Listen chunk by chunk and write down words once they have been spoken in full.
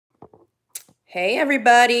Hey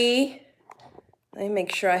everybody, let me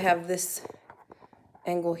make sure I have this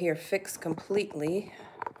angle here fixed completely.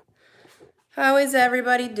 How is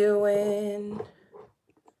everybody doing?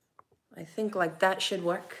 I think like that should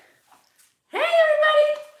work. Hey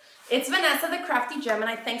everybody, it's Vanessa, the Crafty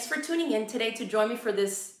Gemini. Thanks for tuning in today to join me for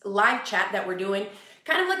this live chat that we're doing.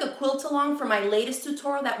 Kind of like a quilt along for my latest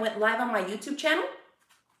tutorial that went live on my YouTube channel.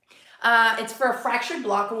 It's for a fractured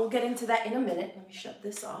block and we'll get into that in a minute. Let me shut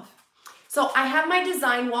this off. So I have my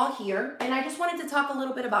design wall here, and I just wanted to talk a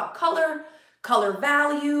little bit about color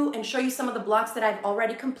value, and show you some of the blocks that I've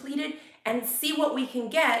already completed and see what we can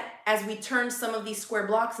get as we turn some of these square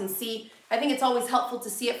blocks and see. I think it's always helpful to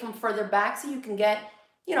see it from further back so you can get,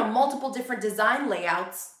 multiple different design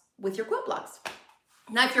layouts with your quilt blocks.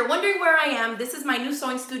 Now, if you're wondering where I am, this is my new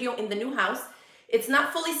sewing studio in the new house. It's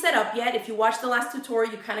not fully set up yet. If you watched the last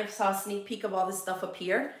tutorial, you kind of saw a sneak peek of all this stuff up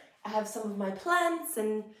here. I have some of my plants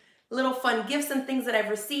and little fun gifts and things that I've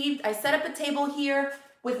received. I set up a table here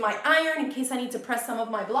with my iron in case I need to press some of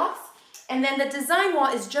my blocks. And then the design wall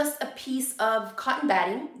is just a piece of cotton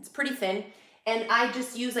batting. It's pretty thin. And I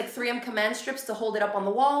just use like 3M command strips to hold it up on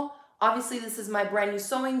the wall. Obviously, this is my brand new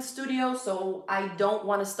sewing studio, so I don't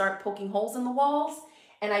want to start poking holes in the walls.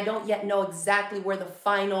 And I don't yet know exactly where the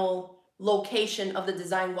final location of the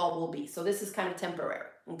design wall will be. So this is kind of temporary,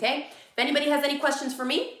 okay? If anybody has any questions for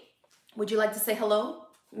me, would you like to say hello,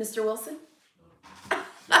 Mr. Wilson?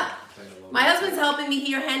 My husband's helping me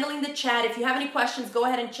here, handling the chat. If you have any questions, go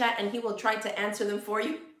ahead and chat and he will try to answer them for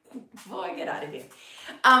you. Before I get out of here.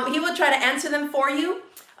 He will try to answer them for you.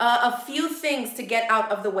 A few things to get out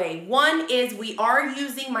of the way. One is we are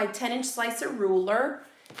using my 10-inch slicer ruler.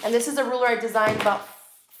 And this is a ruler I designed about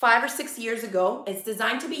 5 or 6 years ago. It's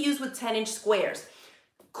designed to be used with 10-inch squares.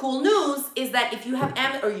 Cool news is that if you have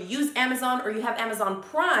you use Amazon or you have Amazon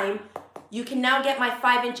Prime, you can now get my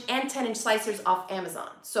 5-inch and 10-inch slicers off Amazon.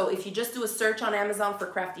 So if you just do a search on Amazon for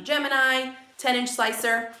Crafty Gemini, 10-inch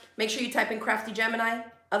slicer, make sure you type in Crafty Gemini.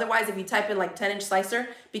 Otherwise, if you type in like 10-inch slicer,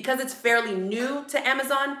 because it's fairly new to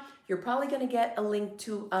Amazon, you're probably gonna get a link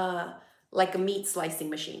to like a meat slicing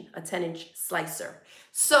machine, a 10-inch slicer.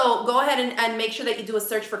 So go ahead and make sure that you do a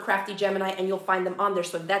search for Crafty Gemini and you'll find them on there.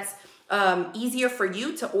 So if that's easier for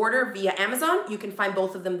you to order via Amazon, you can find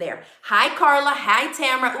both of them there. Hi, Carla. Hi,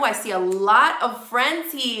 Tamara. Oh, I see a lot of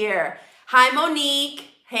friends here. Hi, Monique.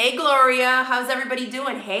 Hey, Gloria. How's everybody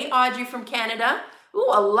doing? Hey, Audrey from Canada. Ooh,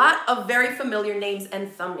 a lot of very familiar names and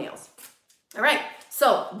thumbnails. All right,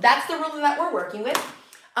 so that's the ruler that we're working with.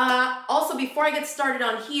 Also, before I get started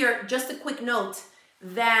on here, just a quick note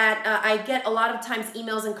that I get a lot of times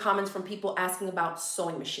emails and comments from people asking about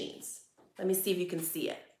sewing machines. Let me see if you can see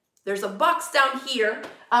it. There's a box down here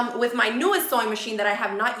with my newest sewing machine that I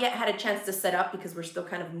have not yet had a chance to set up because we're still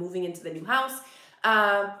kind of moving into the new house.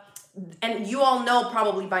 And you all know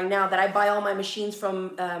probably by now that I buy all my machines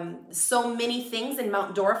from So Many Things in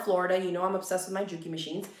Mount Dora, Florida. You know I'm obsessed with my Juki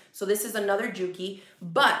machines. So this is another Juki.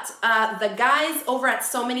 But the guys over at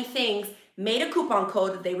So Many Things made a coupon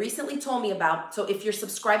code that they recently told me about. So if you're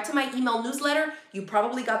subscribed to my email newsletter, you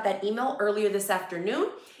probably got that email earlier this afternoon.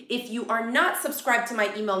 If you are not subscribed to my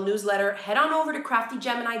email newsletter, head on over to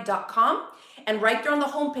craftygemini.com, and right there on the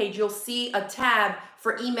homepage, you'll see a tab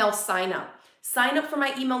for email sign up. Sign up for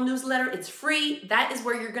my email newsletter. It's free. That is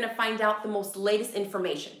where you're going to find out the most latest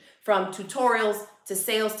information, from tutorials to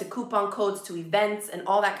sales to coupon codes to events and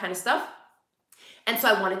all that kind of stuff. And so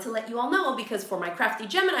I wanted to let you all know, because for my Crafty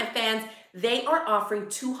Gemini fans, they are offering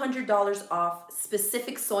 $200 off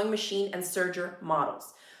specific sewing machine and serger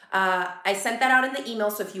models. I sent that out in the email,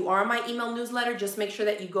 so if you are on my email newsletter, just make sure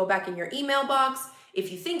that you go back in your email box.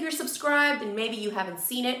 If you think you're subscribed and maybe you haven't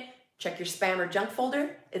seen it, check your spam or junk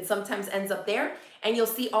folder. It sometimes ends up there, and you'll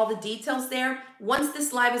see all the details there. Once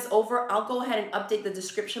this live is over, I'll go ahead and update the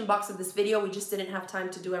description box of this video. We just didn't have time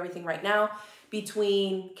to do everything right now.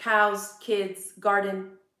 Between cows, kids,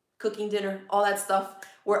 garden, cooking dinner, all that stuff,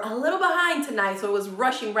 we're a little behind tonight, so it was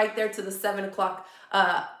rushing right there to the 7 o'clock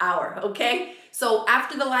hour, okay? So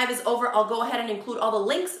after the live is over, I'll go ahead and include all the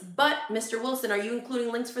links, but Mr. Wilson, are you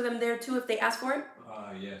including links for them there too if they ask for it?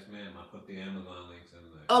 Yes, ma'am. I put the Amazon links in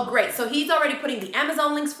there. Oh, great. So he's already putting the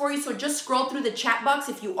Amazon links for you, so just scroll through the chat box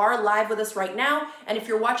if you are live with us right now, and if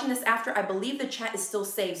you're watching this after, I believe the chat is still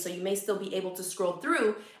saved, so you may still be able to scroll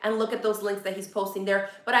through and look at those links that he's posting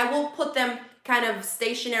there, but I will put them kind of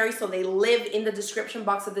stationary so they live in the description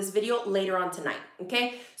box of this video later on tonight,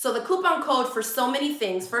 okay? So the coupon code for So Many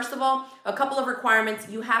Things, first of all, a couple of requirements.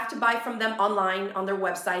 You have to buy from them online on their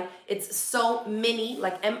website. It's So Mini,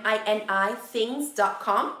 like MINI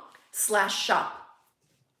things.com/shop.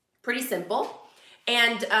 Pretty simple.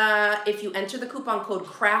 And if you enter the coupon code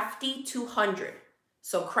CRAFTY200,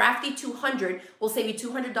 so CRAFTY200 will save you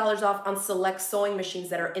 $200 off on select sewing machines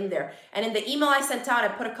that are in there. And in the email I sent out, I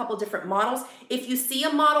put a couple different models. If you see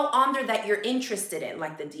a model on there that you're interested in,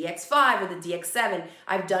 like the DX5 or the DX7,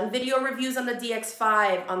 I've done video reviews on the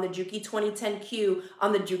DX5, on the Juki 2010Q,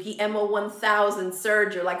 on the Juki MO1000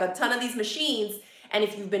 Serger, like a ton of these machines. And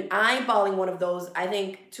if you've been eyeballing one of those, I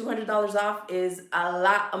think $200 off is a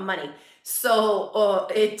lot of money. So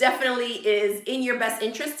it definitely is in your best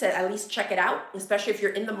interest to at least check it out, especially if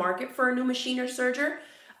you're in the market for a new machine or serger.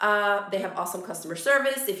 They have awesome customer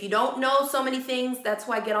service. If you don't know so many things, that's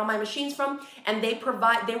who I get all my machines from. And they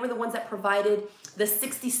were the ones that provided the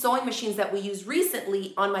 60 sewing machines that we used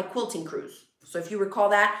recently on my quilting cruise. So if you recall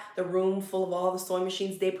that, the room full of all the sewing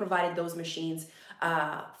machines, they provided those machines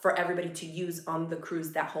for everybody to use on the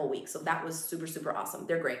cruise that whole week. So that was super, super awesome.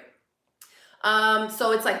 They're great.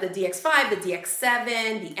 So it's like the DX5, the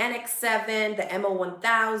DX7, the NX7, the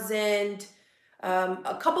MO1000,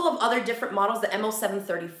 a couple of other different models, the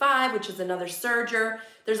MO735, which is another serger.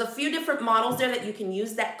 There's a few different models there that you can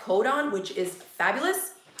use that code on, which is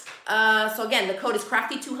fabulous. So again, the code is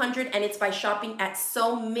CRAFTY200 and it's by shopping at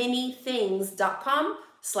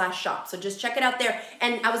sewmanythings.com/shop. So just check it out there.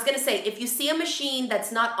 And I was going to say, if you see a machine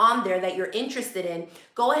that's not on there that you're interested in,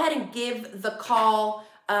 go ahead and give the call,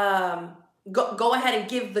 go ahead and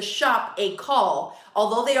give the shop a call.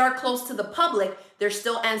 Although they are close to the public, they're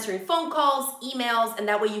still answering phone calls, emails, and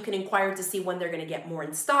that way you can inquire to see when they're going to get more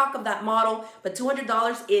in stock of that model. But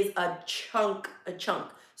 $200 is a chunk.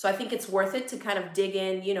 So I think it's worth it to kind of dig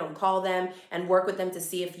in, you know, call them and work with them to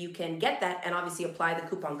see if you can get that and obviously apply the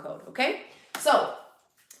coupon code, okay? So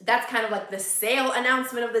that's kind of like the sale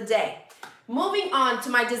announcement of the day. Moving on to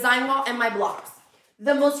my design wall and my blogs.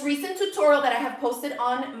 The most recent tutorial that I have posted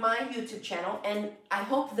on my YouTube channel, and I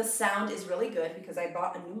hope the sound is really good because I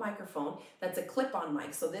bought a new microphone that's a clip-on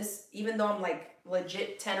mic. So this, even though I'm like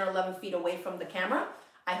legit 10 or 11 feet away from the camera,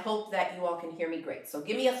 I hope that you all can hear me great. So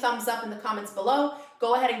give me a thumbs up in the comments below.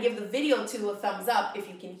 Go ahead and give the video too a thumbs up if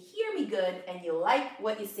you can hear me good and you like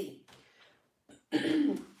what you see.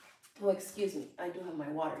 Oh, excuse me. I do have my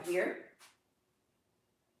water here.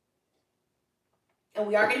 And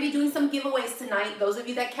we are going to be doing some giveaways tonight. Those of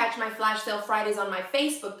you that catch my flash sale Fridays on my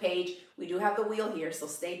Facebook page, we do have the wheel here, so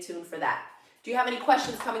stay tuned for that. Do you have any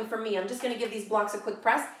questions coming from me? I'm just going to give these blocks a quick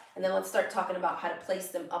press, and then let's start talking about how to place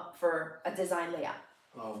them up for a design layout.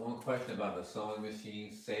 One question about the sewing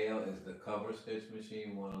machine sale. Is the cover stitch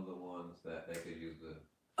machine one of the ones that they could use the...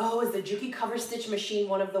 Oh, is the Juki cover stitch machine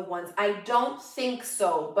one of the ones? I don't think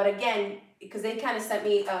so. But again, because they kind of sent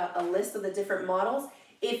me a list of the different models,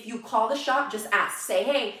 if you call the shop, just ask. Say,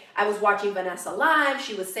 hey, I was watching Vanessa live.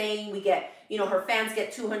 She was saying we get, you know, her fans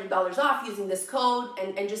get $200 off using this code.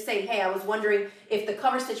 And just say, hey, I was wondering if the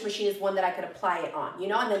cover stitch machine is one that I could apply it on, you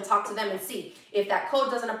know, and then talk to them and see. If that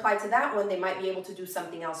code doesn't apply to that one, they might be able to do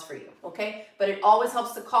something else for you, okay? But it always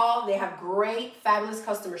helps to call. They have great, fabulous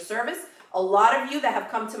customer service. A lot of you that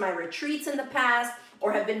have come to my retreats in the past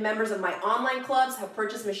or have been members of my online clubs have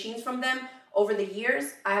purchased machines from them over the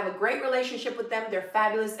years. I have a great relationship with them. They're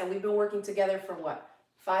fabulous, and we've been working together for what,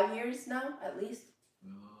 5 years now, at least?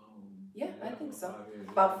 Yeah, I think so.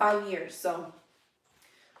 About 5 years. So,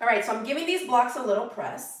 all right, so I'm giving these blocks a little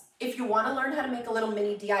press. If you want to learn how to make a little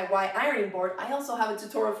mini DIY ironing board, I also have a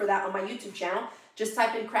tutorial for that on my YouTube channel. Just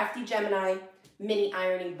type in Crafty Gemini mini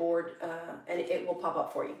ironing board, and it will pop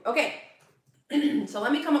up for you. Okay, so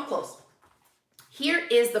let me come up close. Here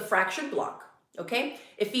is the fractured block. Okay,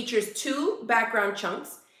 it features 2 background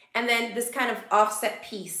chunks and then this kind of offset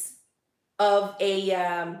piece of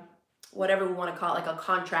a, whatever we want to call it, like a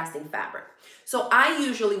contrasting fabric. So I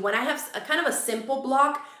usually, when I have a kind of a simple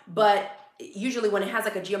block, but usually when it has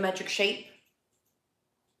like a geometric shape,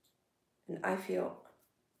 and I feel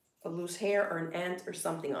a loose hair or an ant or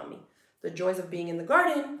something on me. The joys of being in the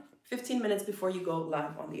garden 15 minutes before you go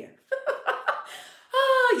live on the air.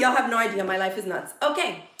 Oh, y'all have no idea. My life is nuts.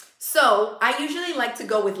 Okay. So I usually like to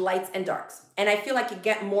go with lights and darks, and I feel like you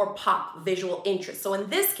get more pop visual interest. So in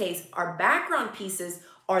this case, our background pieces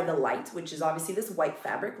are the light, which is obviously this white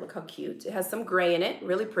fabric. Look how cute. It has some gray in it,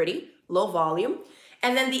 really pretty, low volume.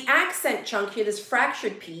 And then the accent chunk here, this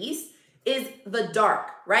fractured piece, is the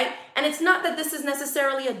dark, right? And it's not that this is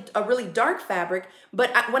necessarily a really dark fabric,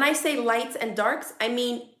 but when I say lights and darks, I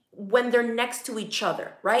mean when they're next to each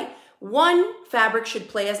other, right? One fabric should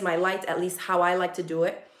play as my light, at least how I like to do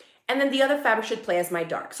it. And then the other fabric should play as my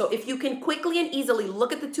dark. So if you can quickly and easily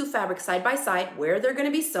look at the 2 fabrics side by side, where they're going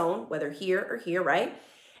to be sewn, whether here or here, right?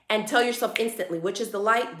 and tell yourself instantly, which is the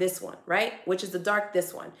light? This one, right? Which is the dark?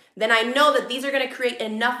 This one. Then I know that these are gonna create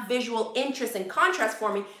enough visual interest and contrast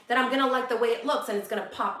for me that I'm gonna like the way it looks and it's gonna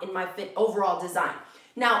pop in my overall design.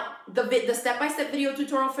 Now, the step-by-step video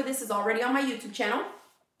tutorial for this is already on my YouTube channel.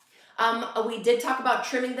 We did talk about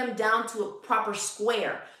trimming them down to a proper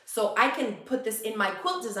square. So I can put this in my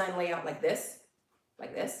quilt design layout like this,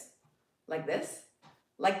 like this, like this,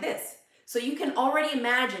 like this. So you can already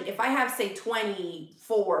imagine if I have, say,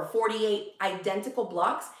 24, 48 identical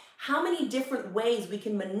blocks, how many different ways we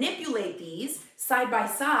can manipulate these side by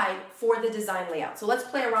side for the design layout. So let's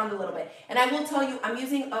play around a little bit. And I will tell you, I'm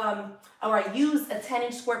using, I used a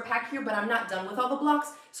 10-inch square pack here, but I'm not done with all the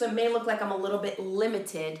blocks. So it may look like I'm a little bit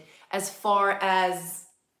limited as far as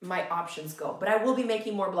my options go. But I will be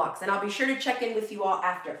making more blocks, and I'll be sure to check in with you all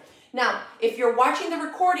after. Now, if you're watching the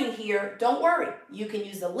recording here, don't worry. You can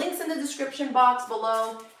use the links in the description box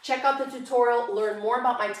below, check out the tutorial, learn more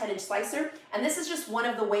about my 10-inch slicer, and this is just one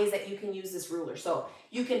of the ways that you can use this ruler. So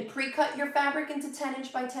you can pre-cut your fabric into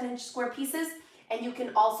 10-inch by 10-inch square pieces, and you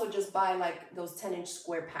can also just buy like those 10-inch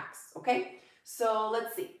square packs, okay? So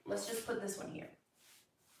let's see, let's just put this one here.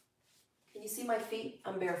 Can you see my feet?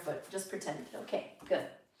 I'm barefoot, just pretend. Okay, good.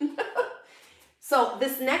 So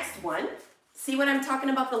this next one, see what I'm talking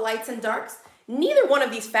about, the lights and darks? Neither one of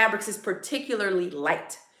these fabrics is particularly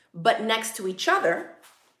light, but next to each other,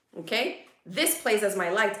 okay, this plays as my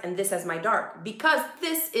light and this as my dark because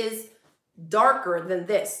this is darker than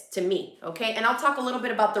this to me, okay? And I'll talk a little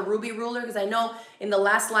bit about the ruby ruler because I know in the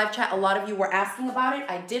last live chat, a lot of you were asking about it.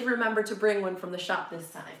 I did remember to bring one from the shop this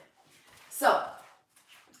time. So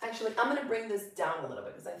actually, I'm gonna bring this down a little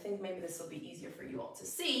bit because I think maybe this will be easier for you all to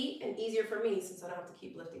see and easier for me since I don't have to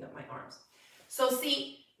keep lifting up my arms. So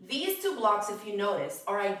see, these two blocks, if you notice,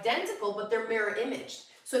 are identical, but they're mirror imaged.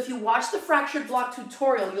 So if you watch the fractured block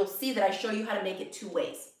tutorial, you'll see that I show you how to make it two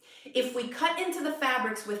ways. If we cut into the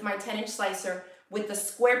fabrics with my 10-inch slicer with the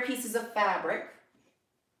square pieces of fabric,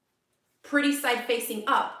 pretty side facing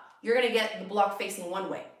up, you're gonna get the block facing one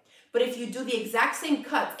way. But if you do the exact same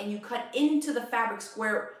cuts and you cut into the fabric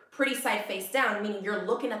square pretty side face down, meaning you're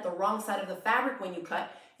looking at the wrong side of the fabric when you cut,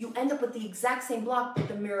 you end up with the exact same block with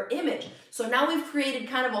the mirror image. So now we've created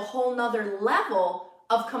kind of a whole nother level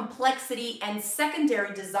of complexity and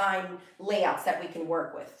secondary design layouts that we can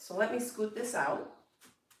work with. So let me scoot this out.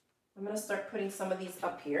 I'm gonna start putting some of these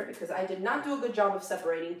up here because I did not do a good job of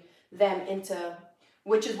separating them into,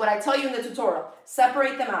 which is what I tell you in the tutorial,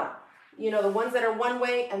 separate them out. You know, the ones that are one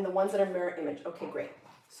way and the ones that are mirror image. Okay, great.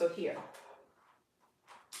 So here.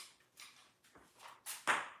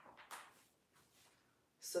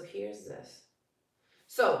 So here's this.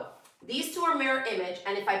 So these two are mirror image,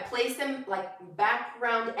 and if I place them like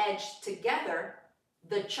background edge together,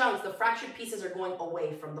 the chunks, the fractured pieces are going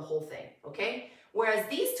away from the whole thing, okay? Whereas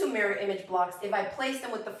these two mirror image blocks, if I place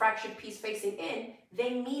them with the fractured piece facing in,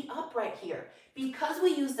 they meet up right here. Because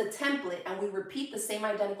we use the template and we repeat the same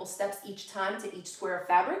identical steps each time to each square of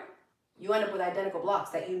fabric, you end up with identical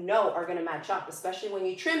blocks that you know are gonna match up, especially when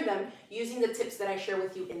you trim them using the tips that I share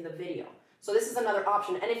with you in the video. So this is another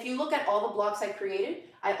option. And if you look at all the blocks I created,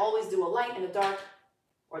 I always do a light and a dark,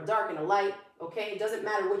 or a dark and a light, okay? It doesn't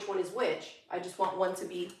matter which one is which. I just want one to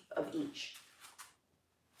be of each.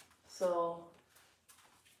 So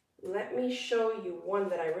let me show you one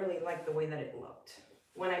that I really like the way that it looked.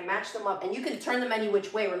 When I matched them up, and you can turn them any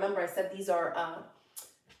which way. Remember I said these are,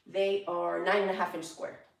 they are 9.5-inch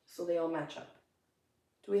square. So they all match up.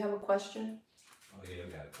 Do we have a question? Oh yeah,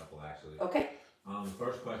 we got a couple actually. Okay.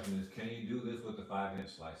 First question is, can you do this with the 5-inch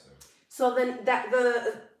slicer? So then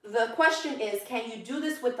the question is, can you do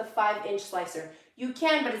this with the 5-inch slicer? You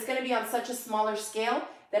can, but it's going to be on such a smaller scale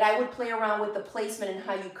that I would play around with the placement and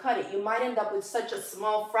how you cut it. You might end up with such a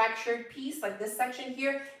small fractured piece like this section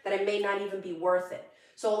here that it may not even be worth it.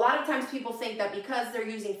 So a lot of times people think that because they're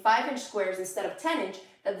using 5-inch squares instead of 10-inch,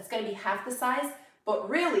 that it's going to be half the size. But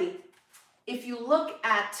really, if you look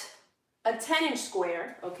at a 10-inch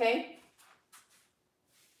square, okay,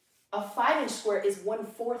 a 5-inch square is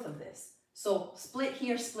 1/4 of this. So split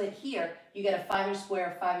here, you get a 5-inch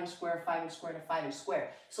square, a 5-inch square, a 5-inch square, and a 5-inch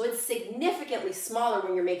square. So it's significantly smaller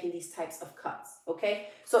when you're making these types of cuts, okay?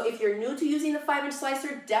 So if you're new to using the 5-inch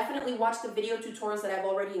slicer, definitely watch the video tutorials that I've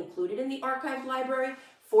already included in the archived library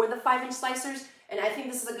for the 5-inch slicers. And I think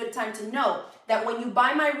this is a good time to know that when you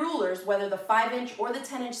buy my rulers, whether the 5-inch or the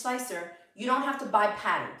 10-inch slicer, you don't have to buy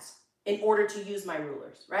patterns in order to use my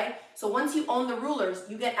rulers, right? So once you own the rulers,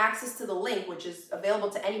 you get access to the link, which is available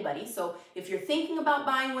to anybody. So if you're thinking about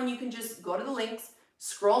buying one, you can just go to the links,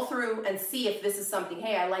 scroll through and see if this is something,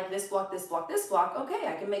 hey, I like this block, this block, this block. Okay,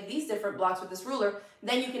 I can make these different blocks with this ruler.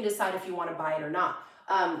 Then you can decide if you want to buy it or not.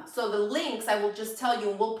 So the links, I will just tell you,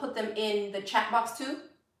 and we'll put them in the chat box too.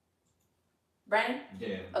 Brandon?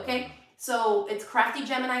 Yeah. Okay, so it's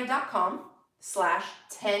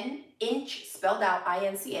craftygemini.com/10-inch, spelled out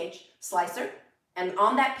INCH, slicer. And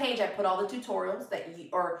on that page, I put all the tutorials that the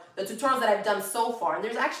tutorials that I've done so far. And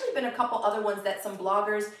there's actually been a couple other ones that some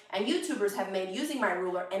bloggers and YouTubers have made using my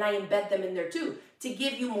ruler, and I embed them in there too to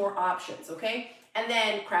give you more options, okay? And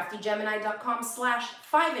then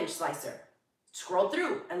craftygemini.com/5-inch slicer. Scroll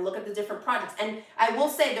through and look at the different projects. And I will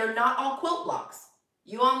say they're not all quilt blocks.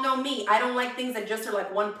 You all know me, I don't like things that just are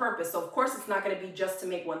like one purpose. So of course it's not gonna be just to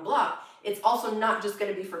make one block. It's also not just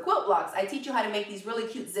gonna be for quilt blocks. I teach you how to make these really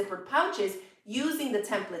cute zippered pouches using the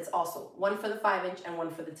templates also. One for the 5-inch and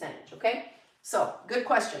one for the 10-inch, okay? So, good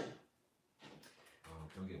question.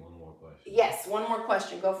 Can we get one more question? Yes, one more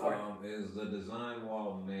question, go for it. Is the design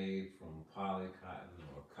wall made from poly cotton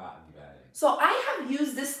or cotton batting? So I have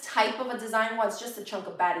used this type of a design wall. It's just a chunk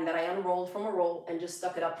of batting that I unrolled from a roll and just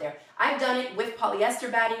stuck it up there. I've done it with polyester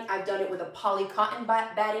batting. I've done it with a poly cotton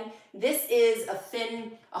batting. This is a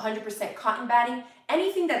thin 100% cotton batting.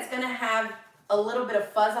 Anything that's gonna have a little bit of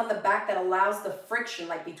fuzz on the back that allows the friction,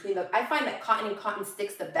 like between the, I find that cotton and cotton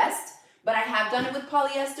sticks the best, but I have done it with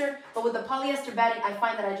polyester. But with the polyester batting, I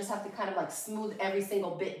find that I just have to kind of like smooth every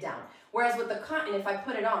single bit down. Whereas with the cotton, if I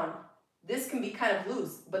put it on, this can be kind of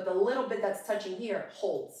loose, but the little bit that's touching here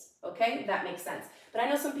holds, okay? That makes sense. But I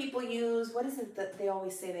know some people use, what is it that they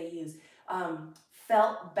always say they use?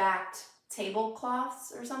 Felt-backed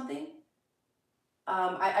tablecloths or something.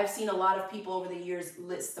 I've seen a lot of people over the years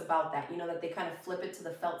list about that, you know, that they kind of flip it to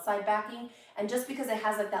the felt side backing. And just because it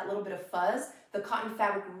has like that little bit of fuzz, the cotton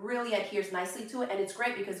fabric really adheres nicely to it. And it's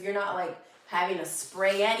great because you're not like having to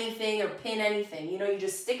spray anything or pin anything. You know, you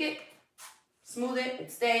just stick it, smooth it, it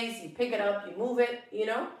stays, you pick it up, you move it, you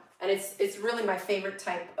know. And it's really my favorite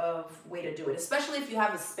type of way to do it, especially if you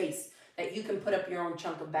have a space that you can put up your own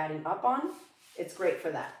chunk of batting up on. It's great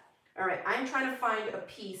for that. All right, I'm trying to find a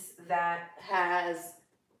piece that has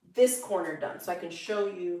this corner done so I can show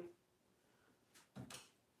you.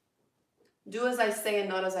 Do as I say and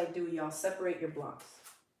not as I do, y'all. Separate your blocks.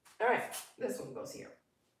 All right, this one goes here.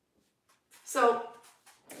 So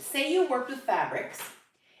say you worked with fabrics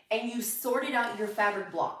and you sorted out your fabric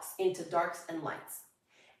blocks into darks and lights.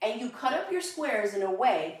 And you cut up your squares in a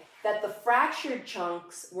way that the fractured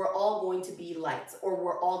chunks were all going to be lights or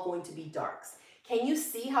were all going to be darks. Can you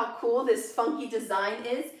see how cool this funky design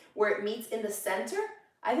is where it meets in the center?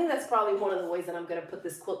 I think that's probably one of the ways that I'm gonna put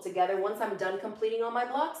this quilt together once I'm done completing all my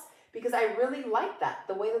blocks, because I really like that,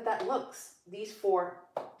 the way that that looks. These four,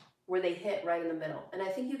 where they hit right in the middle. And I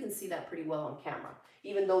think you can see that pretty well on camera,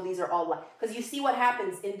 even though these are all light. Because you see what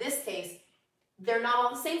happens in this case, they're not all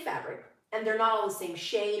the same fabric and they're not all the same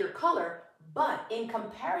shade or color, but in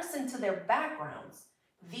comparison to their backgrounds,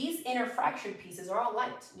 these inner fractured pieces are all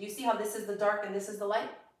light. Do you see how this is the dark and this is the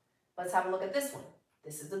light? Let's have a look at this one.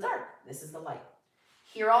 This is the dark, this is the light.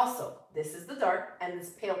 Here also, this is the dark and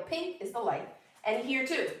this pale pink is the light. And here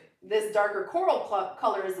too, this darker coral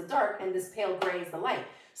color is the dark and this pale gray is the light.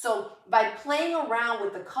 So by playing around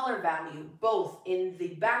with the color value, both in the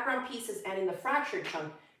background pieces and in the fractured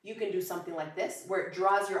chunk, you can do something like this, where it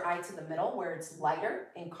draws your eye to the middle, where it's lighter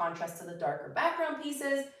in contrast to the darker background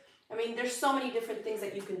pieces. I mean, there's so many different things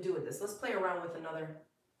that you can do with this. Let's play around with another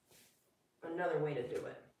way to do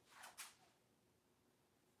it.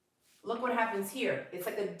 Look what happens here. It's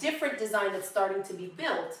like a different design that's starting to be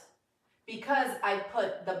built because I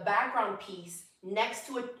put the background piece next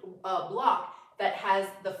to a block that has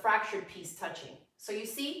the fractured piece touching. So you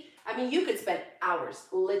see, I mean, you could spend hours,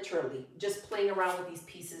 literally, just playing around with these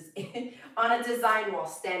pieces on a design wall,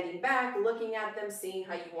 standing back, looking at them, seeing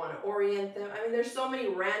how you want to orient them. I mean, there's so many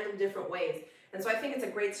random different ways. And so I think it's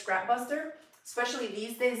a great scrap buster, especially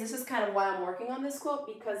these days. This is kind of why I'm working on this quilt,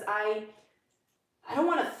 because I don't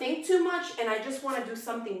want to think too much, and I just want to do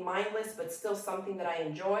something mindless, but still something that I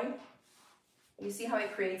enjoy. You see how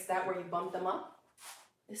it creates that where you bump them up?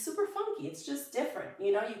 It's super funky. It's just different.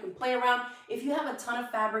 You know, you can play around. If you have a ton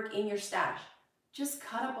of fabric in your stash, just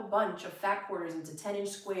cut up a bunch of fat quarters into 10-inch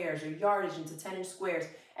squares or yardage into 10-inch squares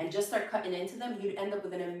and just start cutting into them. You'd end up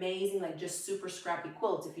with an amazing, like just super scrappy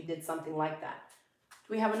quilt if you did something like that.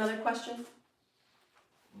 Do we have another question?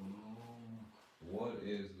 What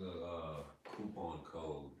is the coupon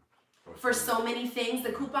code? For so many things,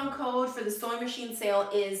 the coupon code for the sewing machine sale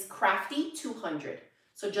is CRAFTY200.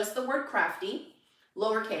 So just the word CRAFTY.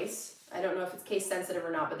 Lowercase, I don't know if it's case sensitive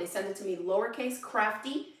or not, but they sent it to me lowercase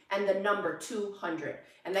crafty and the number 200.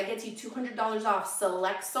 And that gets you $200 off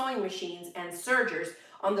select sewing machines and sergers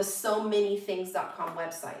on the SewManyThings.com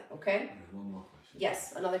website, okay? One more question.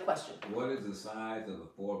 Yes, another question. What is the size of the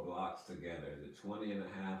 4 blocks together? Is it 20.5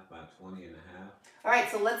 by 20.5? All right,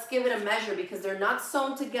 so let's give it a measure because they're not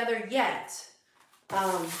sewn together yet.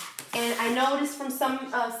 And I noticed from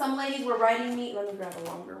some ladies were writing me, let me grab a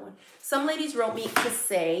longer one. Some ladies wrote me to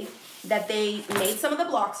say that they made some of the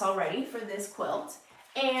blocks already for this quilt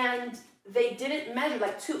and they didn't measure,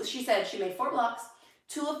 like two, she said she made 4 blocks.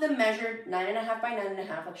 2 of them measured 9.5 by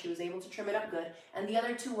 9.5, like she was able to trim it up good. And the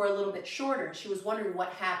other 2 were a little bit shorter. She was wondering what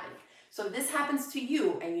happened. So if this happens to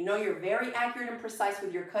you and you know you're very accurate and precise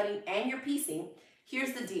with your cutting and your piecing,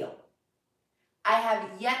 here's the deal. I have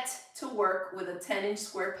yet to work with a 10-inch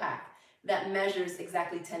square pack that measures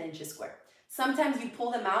exactly 10 inches square. Sometimes you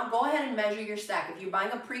pull them out, go ahead and measure your stack. If you're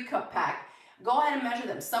buying a pre-cut pack, go ahead and measure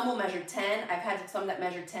them. Some will measure 10. I've had some that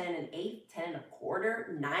measure 10 1/8, 10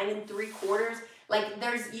 1/4, 9 3/4. Like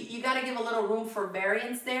you got to give a little room for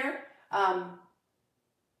variance there.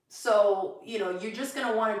 So, you know, you're just going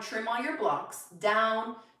to want to trim all your blocks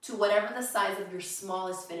down to whatever the size of your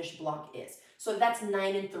smallest finished block is. So if that's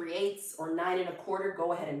 9 3/8 or 9 1/4,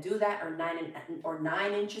 go ahead and do that, or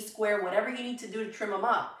 9 inches square, whatever you need to do to trim them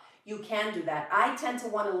up, you can do that. I tend to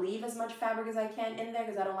want to leave as much fabric as I can in there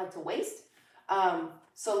because I don't like to waste.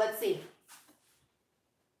 So let's see.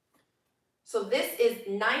 So this is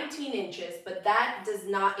 19 inches, but that does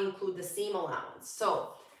not include the seam allowance.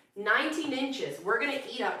 So 19 inches, we're going to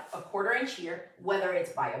eat up a 1/4 inch here, whether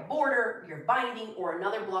it's by a border, your binding, or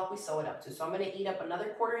another block we sew it up to. So I'm going to eat up another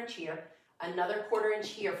 1/4 inch here, another 1/4 inch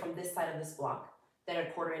here from this side of this block, then a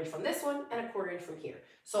 1/4 inch from this one, and a 1/4 inch from here.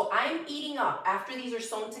 So I'm eating up, after these are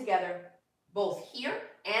sewn together, both here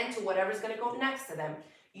and to whatever's going to go next to them,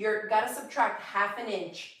 you're got to subtract 1/2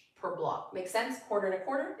 inch per block. Make sense? 1/4 and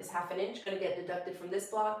 1/4 is 1/2 inch, going to get deducted from this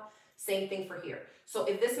block. Same thing for here. So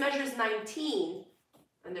if this measures 19,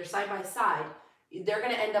 and they're side by side, they're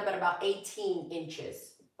going to end up at about 18 inches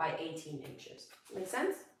by 18 inches. Make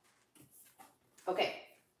sense? Okay,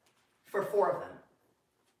 for 4 of them.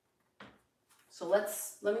 So let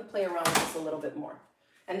me play around with this a little bit more.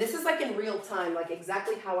 And this is like in real time, like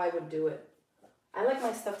exactly how I would do it. I like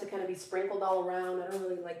my stuff to kind of be sprinkled all around. I don't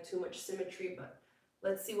really like too much symmetry, but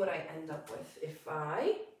let's see what I end up with if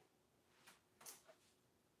I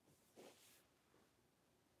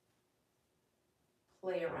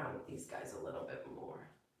play around with these guys a little bit more.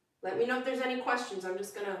 Let me know if there's any questions. I'm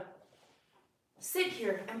just gonna sit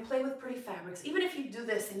here and play with pretty fabrics. Even if you do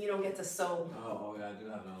this and you don't get to sew. Oh yeah, I do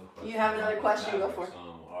have another question. You have another question? Go for it.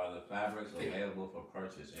 Are the fabrics available for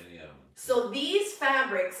purchase, any of them? So these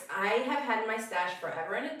fabrics I have had in my stash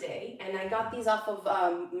forever and a day, and I got these off of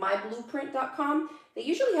myblueprint.com. They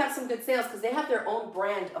usually have some good sales because they have their own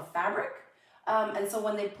brand of fabric. And so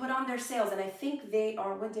when they put on their sales, and I think they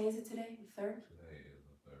are, what day is it today? The 3rd?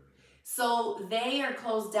 So they are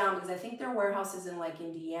closed down because I think their warehouse is in like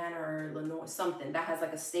Indiana or Illinois, something that has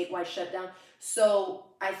like a statewide shutdown. So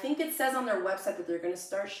I think it says on their website that they're going to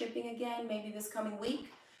start shipping again, maybe this coming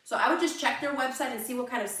week. So I would just check their website and see what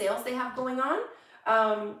kind of sales they have going on.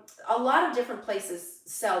 A lot of different places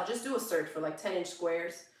sell, just do a search for like 10-inch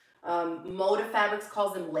squares. Moda Fabrics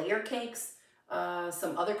calls them layer cakes.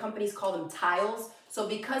 Some other companies call them tiles. So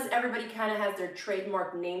because everybody kind of has their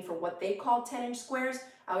trademark name for what they call 10-inch squares,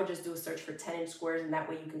 I would just do a search for 10-inch squares, and that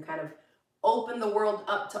way you can kind of open the world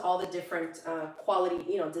up to all the different quality,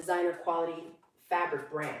 you know, designer quality fabric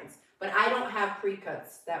brands. But I don't have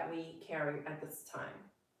pre-cuts that we carry at this time.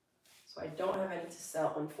 So I don't have any to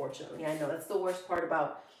sell, unfortunately. I know that's the worst part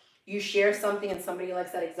about you share something and somebody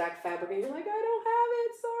likes that exact fabric and you're like, I don't have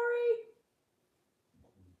it, sorry.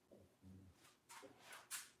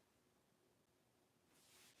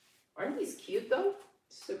 Aren't these cute though?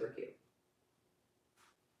 Super cute.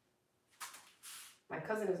 My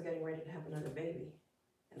cousin is getting ready to have another baby,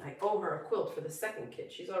 and I owe her a quilt for the 2nd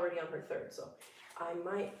kid. She's already on her 3rd, so I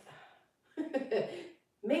might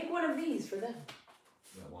make one of these for them.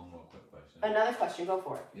 Got one more quick question. Another question, go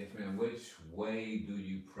for it. Yes, ma'am. Which way do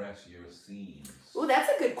you press your seams? Ooh, that's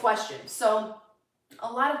a good question. So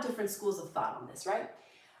a lot of different schools of thought on this, right?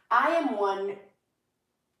 I am one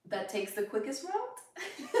that takes the quickest route.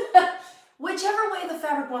 Whichever way the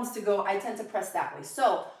fabric wants to go, I tend to press that way.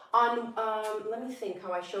 So on, let me think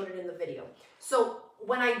how I showed it in the video. So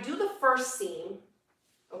when I do the first seam,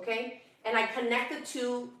 okay, and I connect the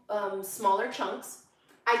 2 smaller chunks,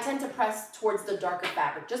 I tend to press towards the darker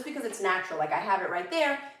fabric just because it's natural. Like I have it right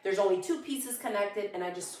there, there's only 2 pieces connected, and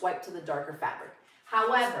I just swipe to the darker fabric.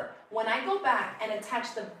 However, when I go back and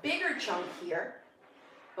attach the bigger chunk here,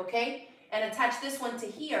 okay, and attach this one to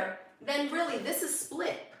here, then really this is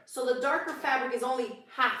split. So the darker fabric is only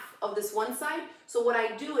half of this one side. So what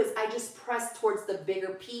I do is I just press towards the bigger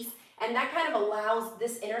piece, And that kind of allows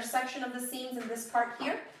this intersection of the seams in this part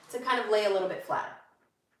here to kind of lay a little bit flatter.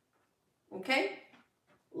 Okay?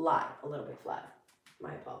 Lie a little bit flatter.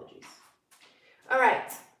 My apologies. All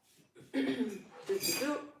right. Let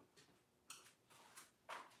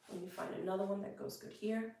me find another one that goes good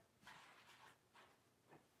here.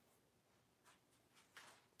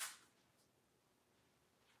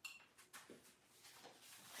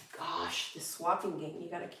 Gosh, this swapping game you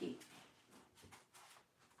gotta keep.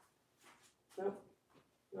 Nope.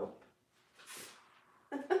 Nope.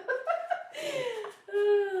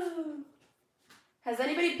 Has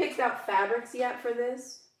anybody picked out fabrics yet for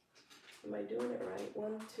this? Am I doing it right?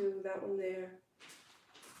 1, 2, that one there.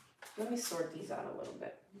 Let me sort these out a little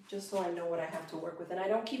bit, just so I know what I have to work with. And I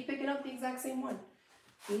don't keep picking up the exact same one.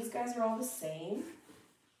 These guys are all the same.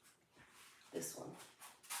 This one.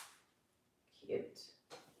 Cute.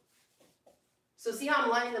 So see how I'm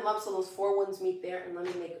lining them up so those 4 ones meet there? And let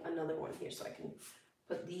me make another one here so I can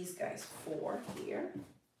put these guys 4 here.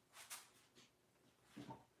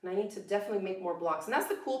 And I need to definitely make more blocks. And that's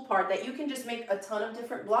the cool part, that you can just make a ton of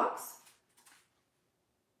different blocks.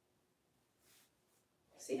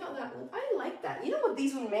 See how that looks? I like that. You know what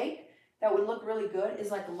these would make that would look really good is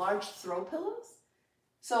like large throw pillows.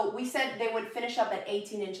 So we said they would finish up at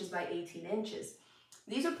 18 inches by 18 inches.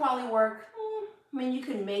 These would probably work. I mean, you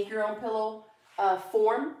can make your own pillow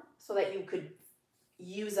form so that you could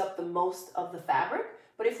use up the most of the fabric.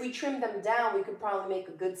 But if we trim them down, we could probably make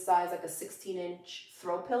a good size, like a 16-inch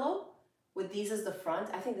throw pillow with these as the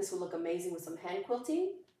front. I think this would look amazing with some hand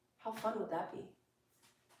quilting. How fun would that be?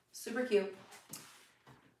 Super cute.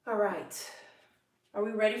 All right. Are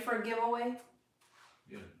we ready for a giveaway?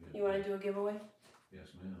 Yeah. You want to do a giveaway?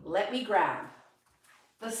 Yes, ma'am. Let me grab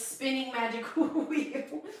the spinning magic wheel.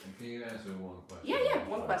 And can you answer one question? Yeah,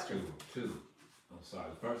 one question. Two. I'm sorry.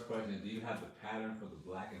 The first question is, do you have the pattern for the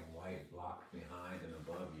black and white block behind and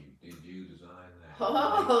above you? Did you design that?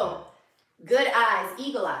 Oh, good eyes,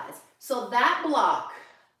 eagle eyes. So that block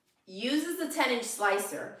uses the 10-inch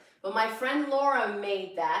slicer, but my friend Laura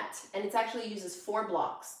made that, and it actually uses 4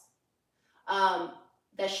 blocks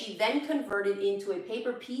that she then converted into a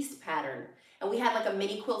paper pieced pattern. And we had like a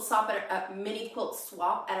mini quilt swap at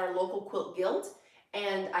our local quilt guild.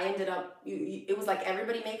 And I ended up, it was like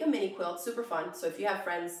everybody make a mini quilt, super fun. So if you have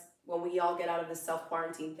friends, when we all get out of this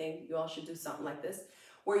self-quarantine thing, you all should do something like this,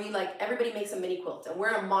 where you like, everybody makes a mini quilt. And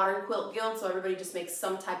we're a modern quilt guild, so everybody just makes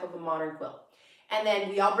some type of a modern quilt. And then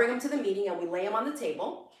we all bring them to the meeting and we lay them on the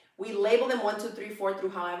table. We label them 1, 2, 3, 4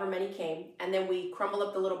 through however many came. And then we crumble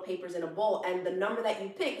up the little papers in a bowl. And the number that you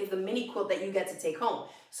pick is the mini quilt that you get to take home.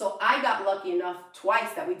 So I got lucky enough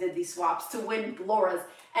twice that we did these swaps to win Laura's.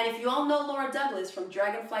 And if you all know Laura Douglas from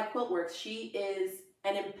Dragonfly Quilt Works, she is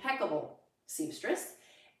an impeccable seamstress.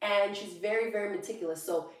 And she's very, very meticulous.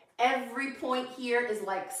 So every point here is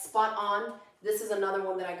like spot on. This is another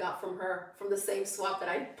one that I got from her, from the same swap that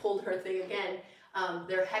I pulled her thing again.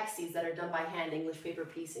 They're hexes that are done by hand, English paper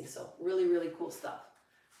piecing. So really, really cool stuff.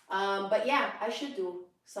 But yeah, I should do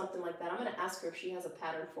something like that. I'm going to ask her if she has a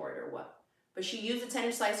pattern for it or what. But she used a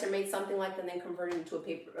 10-inch slicer, made something like that, and then converted it into a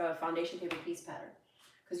paper, foundation paper piece pattern.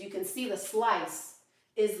 Because you can see the slice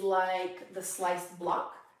is like the sliced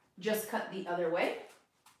block, just cut the other way.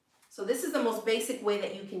 So this is the most basic way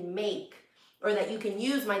that you can make, or that you can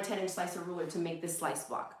use my 10-inch slicer ruler to make this slice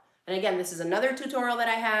block. And again, this is another tutorial that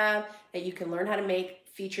I have that you can learn how to make.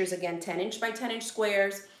 Features, again, 10-inch by 10-inch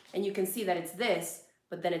squares. And you can see that it's this,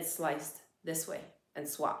 but then it's sliced this way and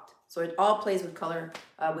swapped. So it all plays with color,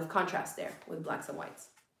 with contrast there, with blacks and whites.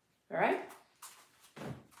 All right?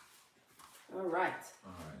 All right.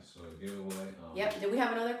 All right, so giveaway. Yep. Did we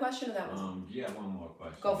have another question, or that was? Yeah, one more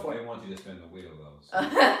question. Go for it. They want you to spin the wheel though. So,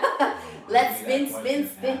 Let's spin.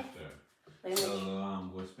 So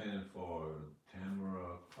we're spinning for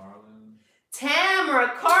Tamara Carlin.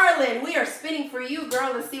 Tamara Carlin, we are spinning for you,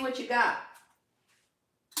 girl. Let's see what you got.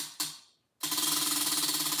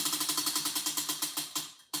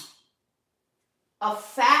 A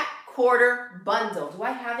fat quarter bundle. Do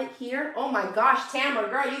I have it here? Oh my gosh, Tamara,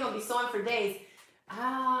 girl, you're gonna be sewing for days.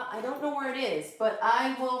 I don't know where it is, but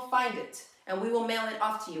I will find it and we will mail it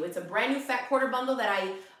off to you. It's a brand new fat quarter bundle that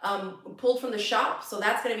I pulled from the shop, so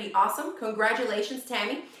that's gonna be awesome. Congratulations,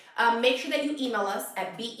 Tammy. Make sure that you email us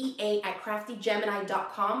at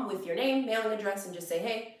bea@craftygemini.com with your name, mailing address, and just say,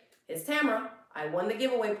 hey, it's Tamara. I won the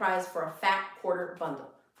giveaway prize for a fat quarter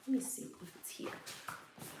bundle. Let me see if it's here.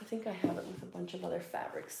 I think I have it with a bunch of other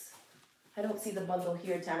fabrics. I don't see the bundle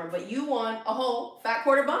here, Tamara, but you won a whole fat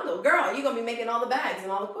quarter bundle. Girl, you're going to be making all the bags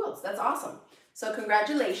and all the quilts. That's awesome. So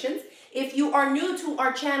congratulations. If you are new to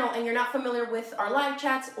our channel and you're not familiar with our live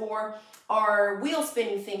chats or our wheel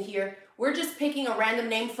spinning thing here, we're just picking a random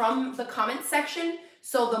name from the comment section.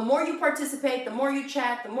 So the more you participate, the more you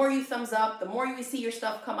chat, the more you thumbs up, the more you see your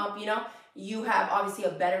stuff come up, you know, you have obviously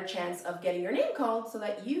a better chance of getting your name called so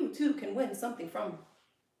that you too can win something from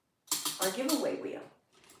our giveaway wheel.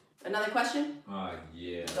 Another question?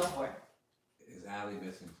 Yeah. Go for it. Is Allie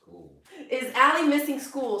missing school? Is Allie missing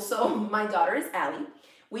school? So my daughter is Allie.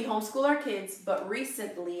 We homeschool our kids, but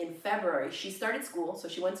recently in February, she started school. So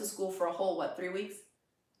she went to school for a whole, what, 3 weeks?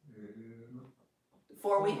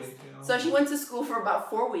 4 weeks. So she went to school for about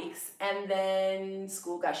 4 weeks and then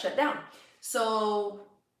school got shut down. So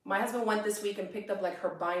my husband went this week and picked up like her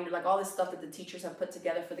binder, like all this stuff that the teachers have put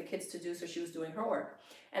together for the kids to do. So she was doing her work.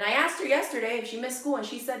 And I asked her yesterday if she missed school and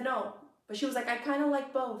she said no. But she was like, I kind of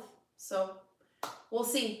like both. So we'll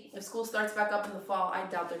see if school starts back up in the fall. I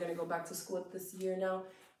doubt they're going to go back to school this year now.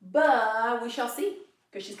 But we shall see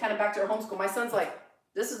because she's kind of back to her homeschool. My son's like,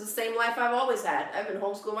 this is the same life I've always had. I've been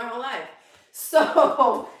homeschooled my whole life.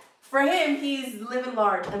 So for him, he's living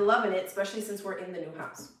large and loving it, especially since we're in the new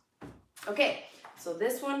house. Okay, so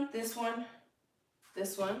this one, this one,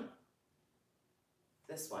 this one,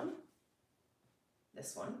 this one,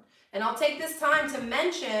 this one. And I'll take this time to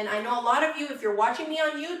mention, I know a lot of you, if you're watching me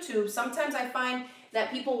on YouTube, sometimes I find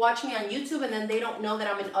that people watch me on YouTube and then they don't know that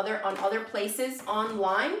I'm on other places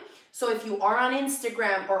online. So if you are on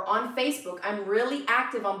Instagram or on Facebook, I'm really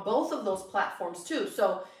active on both of those platforms too.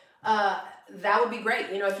 So that would be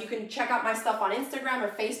great. You know, if you can check out my stuff on Instagram or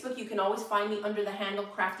Facebook, you can always find me under the handle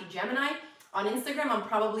Crafty Gemini. On Instagram, I'm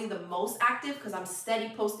probably the most active because I'm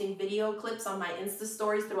steady posting video clips on my Insta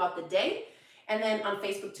stories throughout the day. And then on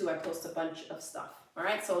Facebook too, I post a bunch of stuff. All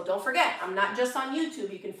right, so don't forget, I'm not just on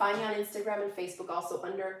YouTube. You can find me on Instagram and Facebook also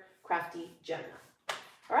under Crafty Gemini.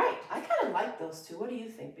 All right, I kind of like those two. What do you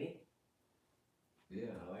think, B?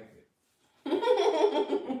 Yeah, I like it.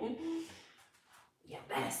 You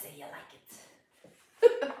better say you like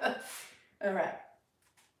it. All right,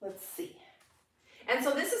 let's see. And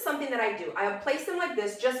so this is something that I do. I place them like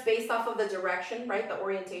this just based off of the direction, right? The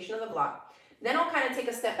orientation of the block. Then I'll kind of take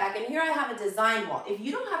a step back. And here I have a design wall. If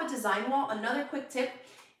you don't have a design wall, another quick tip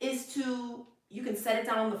is you can set it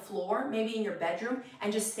down on the floor, maybe in your bedroom,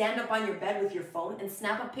 and just stand up on your bed with your phone and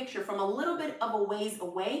snap a picture from a little bit of a ways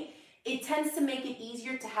away. It tends to make it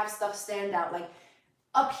easier to have stuff stand out. Like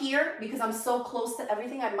up here, because I'm so close to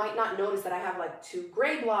everything, I might not notice that I have like 2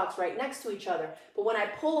 gray blocks right next to each other. But when I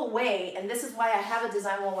pull away, and this is why I have a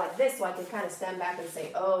design wall like this, so I can kind of stand back and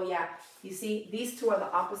say, oh yeah, you see, these 2 are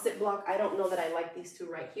the opposite block. I don't know that I like these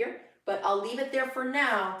 2 right here, but I'll leave it there for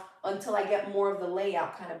now until I get more of the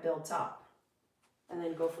layout kind of built up. And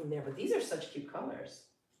then go from there. But these are such cute colors.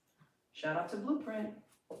 Shout out to Blueprint.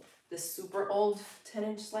 This super old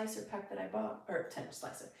 10-inch slicer pack that I bought, or 10-inch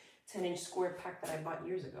slicer. 10-inch square pack that I bought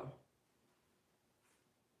years ago.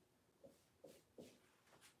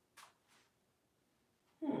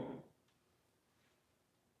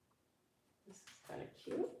 This is kind of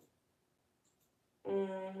cute.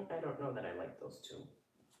 I don't know that I like those 2,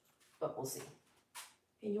 but we'll see.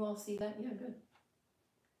 Can you all see that? Yeah, good.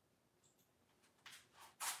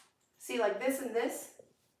 See, like this and this.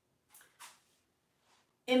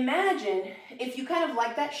 Imagine if you kind of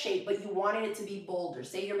like that shape, but you wanted it to be bolder.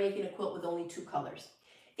 Say you're making a quilt with only 2 colors.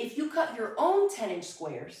 If you cut your own 10-inch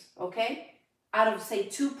squares, okay, out of, say,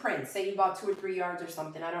 2 prints, say you bought 2 or 3 yards or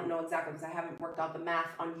something. I don't know exactly because I haven't worked out the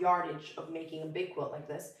math on yardage of making a big quilt like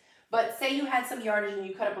this. But say you had some yardage and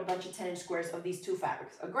you cut up a bunch of 10-inch squares of these 2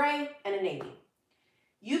 fabrics, a gray and a navy.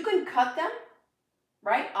 You can cut them,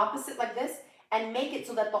 right, opposite like this, and make it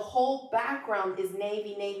so that the whole background is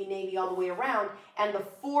navy, navy, navy all the way around, and the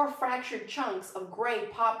 4 fractured chunks of gray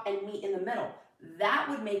pop and meet in the middle. That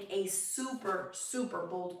would make a super, super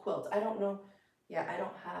bold quilt. I don't know. Yeah, I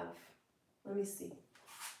don't have, let me see.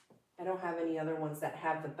 I don't have any other ones that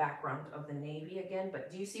have the background of the navy again, but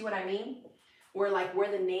do you see what I mean? Where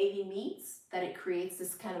the navy meets, that it creates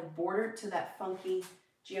this kind of border to that funky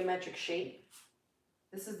geometric shape.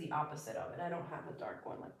 This is the opposite of it. I don't have a dark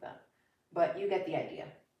one like that. But you get the idea.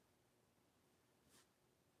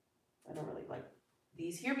 I don't really like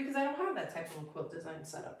these here because I don't have that type of a quilt design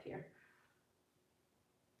set up here.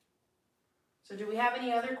 So do we have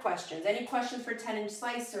any other questions? Any questions for 10-inch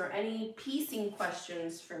slice or any piecing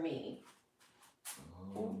questions for me?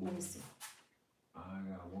 Let me see. I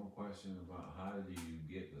got one question about how do you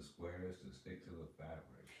get the squares to stick to the fabric?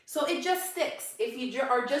 So it just sticks. If you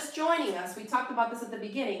are just joining us, we talked about this at the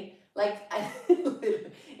beginning. Like,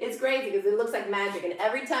 it's crazy because it looks like magic. And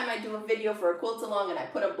every time I do a video for a quilt along and I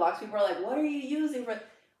put up blocks, people are like, what are you using for?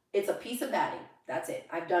 It's a piece of batting. That's it.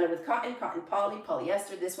 I've done it with cotton, cotton poly,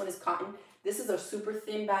 polyester. This one is cotton. This is a super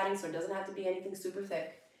thin batting, so it doesn't have to be anything super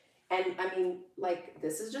thick. And I mean, like,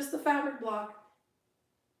 this is just the fabric block.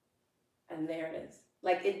 And there it is.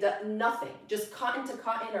 Like, it does nothing. Just cotton to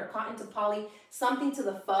cotton or cotton to poly, something to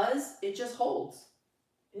the fuzz. It just holds.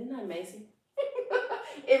 Isn't that amazing?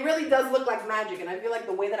 It really does look like magic. And I feel like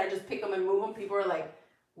the way that I just pick them and move them, people are like,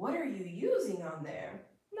 what are you using on there?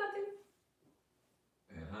 Nothing.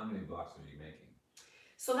 And how many blocks are you making?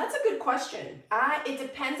 So that's a good question. It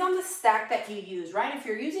depends on the stack that you use, right? If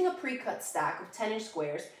you're using a pre-cut stack of 10-inch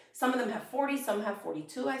squares, some of them have 40, some have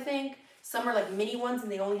 42, I think. Some are like mini ones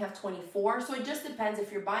and they only have 24. So it just depends.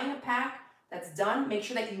 If you're buying a pack that's done, make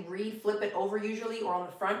sure that you flip it over usually, or on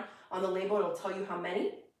the front, on the label, it'll tell you how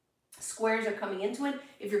many squares are coming into it.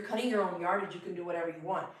 If you're cutting your own yardage, you can do whatever you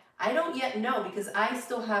want. I don't yet know because I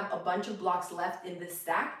still have a bunch of blocks left in this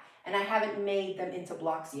stack and I haven't made them into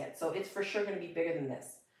blocks yet. So it's for sure going to be bigger than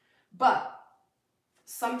this. But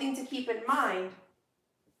something to keep in mind,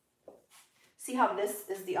 see how this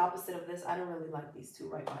is the opposite of this? I don't really like these two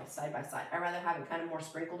right side by side. I'd rather have it kind of more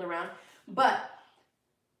sprinkled around. But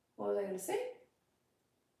what was I going to say?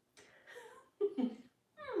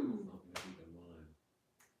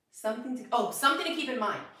 Something to keep in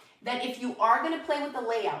mind. That if you are going to play with the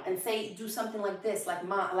layout and say, do something like this,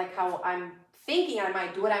 like how I'm thinking I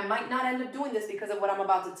might do it, I might not end up doing this because of what I'm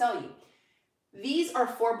about to tell you. These are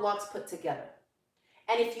 4 blocks put together.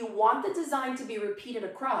 And if you want the design to be repeated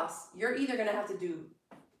across, you're either going to have to do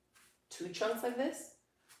 2 chunks like this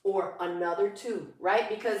or another 2, right?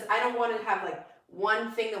 Because I don't want to have like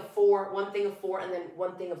one thing of 4, and then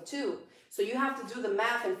one thing of 2. So you have to do the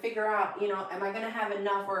math and figure out, you know, am I going to have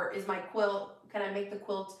enough, or is my quilt, can I make the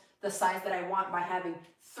quilt the size that I want by having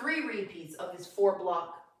 3 repeats of this 4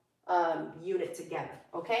 block unit together,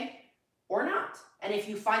 okay? Or not. And if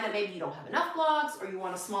you find that maybe you don't have enough blocks or you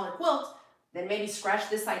want a smaller quilt, then maybe scratch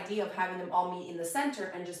this idea of having them all meet in the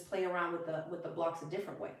center and just play around with the blocks a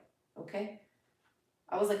different way, okay?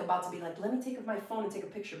 I was like about to be like, let me take my phone and take a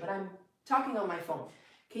picture, but I'm talking on my phone.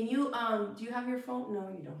 Can you, do you have your phone?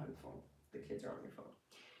 No, you don't have your phone. The kids are on your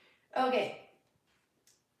phone. Okay.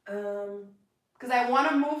 Because I want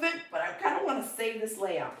to move it, but I kind of want to save this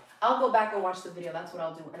layout. I'll go back and watch the video. That's what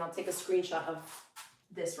I'll do. And I'll take a screenshot of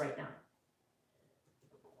this right now.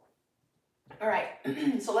 All right.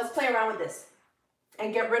 So let's play around with this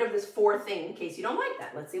and get rid of this 4 thing in case you don't like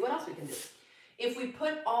that. Let's see what else we can do. If we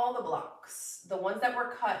put all the blocks, the ones that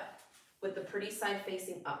were cut with the pretty side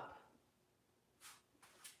facing up,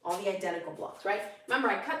 all the identical blocks, right? Remember,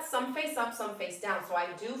 I cut some face up, some face down. So I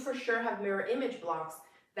do for sure have mirror image blocks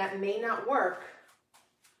that may not work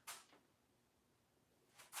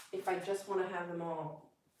if I just want to have them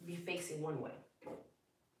all be facing one way.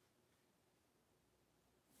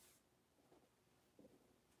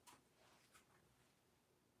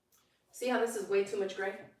 See how this is way too much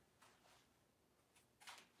gray?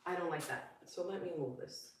 I don't like that. So let me move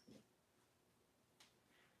this.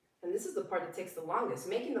 And this is the part that takes the longest.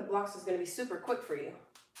 Making the blocks is going to be super quick for you.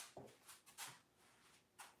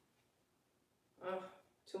 Oh,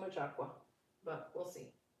 too much aqua, but we'll see.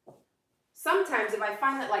 Sometimes if I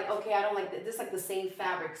find that like, okay, I don't like this, like the same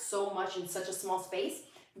fabric so much in such a small space,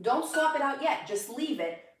 don't swap it out yet. Just leave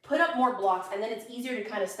it, put up more blocks, and then it's easier to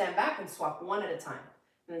kind of stand back and swap one at a time.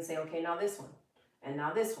 And then say, okay, now this one, and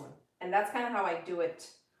now this one. And that's kind of how I do it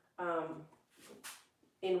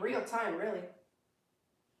in real time, really.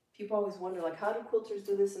 People always wonder, like, how do quilters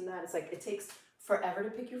do this and that? It's like, it takes forever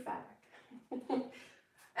to pick your fabric.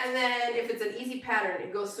 And then if it's an easy pattern,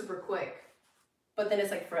 it goes super quick. But then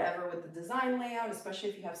it's like forever with the design layout, especially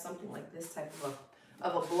if you have something like this type of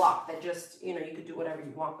a block that just, you know, you could do whatever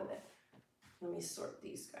you want with it. Let me sort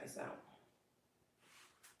these guys out.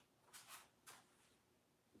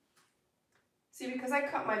 See, because I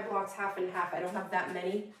cut my blocks half and half, I don't have that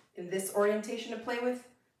many in this orientation to play with.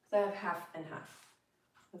 So I have half and half.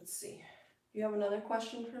 Let's see. You have another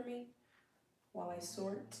question for me while I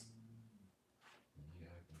sort? Yeah,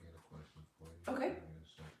 I can get a question for you. Okay. Give me a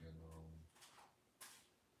second.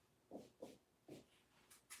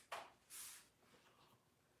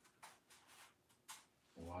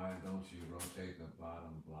 Why don't you rotate the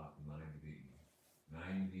bottom block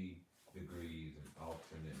 90 degrees in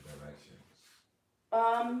alternate directions?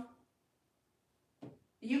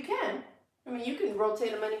 You can. I mean, you can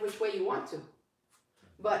rotate them any which way you want to.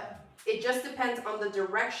 But it just depends on the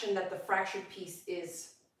direction that the fractured piece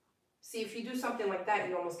is. See, if you do something like that,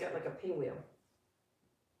 you almost get like a pinwheel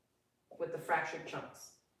with the fractured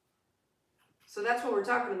chunks. So that's what we're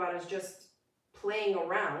talking about, is just playing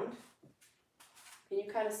around Can you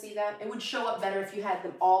kind of see that? It would show up better if you had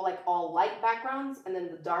them all like all light backgrounds and then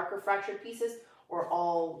the darker fractured pieces, or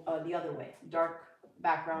all the other way, dark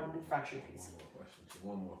background and fractured pieces.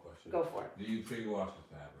 One more question. Go for it. Do you pre-wash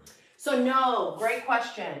the fabric? So no, great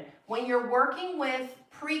question. When you're working with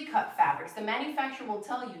pre-cut fabrics, the manufacturer will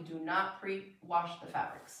tell you do not pre-wash the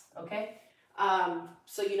fabrics, okay?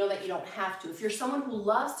 So you know that you don't have to. If you're someone who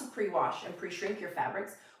loves to pre-wash and pre-shrink your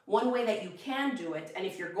fabrics, one way that you can do it, and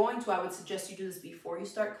if you're going to, I would suggest you do this before you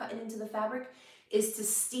start cutting into the fabric, is to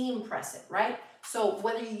steam press it, right? So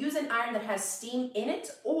whether you use an iron that has steam in it,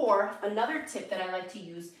 or another tip that I like to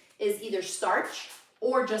use is either starch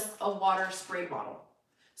or just a water spray bottle.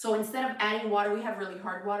 So instead of adding water, we have really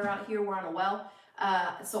hard water out here, we're on a well,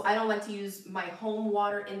 so I don't like to use my home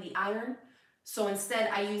water in the iron. So instead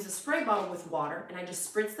I use a spray bottle with water and I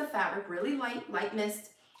just spritz the fabric really light mist,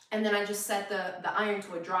 and then I just set the iron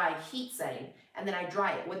to a dry heat setting, and then I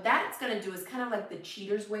dry it. What that's gonna do is kind of like the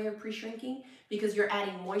cheater's way of pre-shrinking, because you're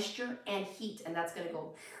adding moisture and heat, and that's gonna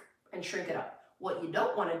go and shrink it up. What you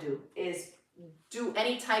don't wanna do is do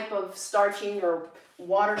any type of starching or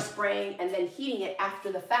water spraying and then heating it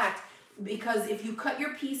after the fact, because if you cut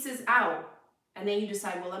your pieces out and then you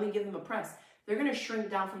decide, well, let me give them a press, they're gonna shrink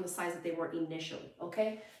down from the size that they were initially,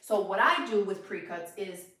 okay? So what I do with pre-cuts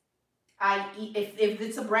is if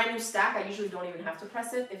it's a brand new stack, I usually don't even have to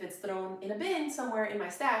press it. If it's thrown in a bin somewhere in my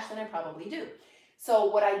stash, then I probably do. So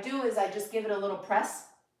what I do is I just give it a little press,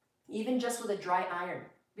 even just with a dry iron,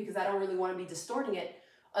 because I don't really want to be distorting it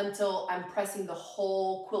until I'm pressing the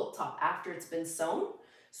whole quilt top after it's been sewn.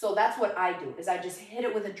 So that's what I do, is I just hit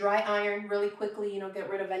it with a dry iron really quickly, you know,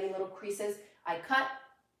 get rid of any little creases. I cut,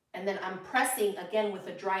 and then I'm pressing again with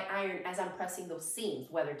a dry iron as I'm pressing those seams,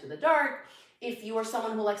 whether to the dark. If you are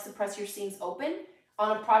someone who likes to press your seams open,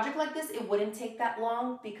 on a project like this, it wouldn't take that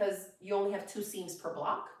long because you only have 2 seams per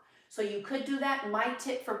block. So you could do that. My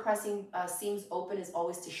tip for pressing seams open is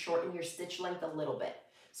always to shorten your stitch length a little bit.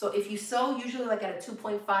 So if you sew usually like at a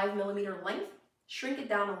 2.5 millimeter length, shrink it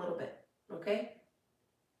down a little bit, okay?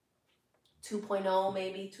 2.0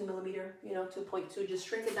 maybe, 2 millimeter, you know, 2.2, just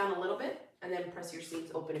shrink it down a little bit and then press your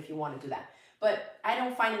seams open if you want to do that. But I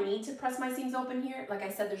don't find a need to press my seams open here. Like I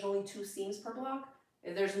said, there's only 2 seams per block.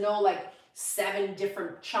 There's no like 7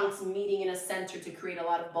 different chunks meeting in a center to create a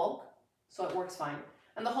lot of bulk. So it works fine.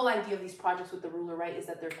 And the whole idea of these projects with the ruler, right, is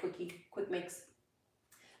that they're quick makes.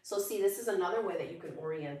 So see, this is another way that you can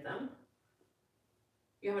orient them.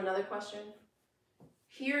 You have another question?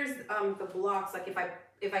 Here's the blocks. Like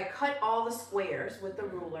if I cut all the squares with the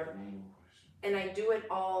ruler, and I do it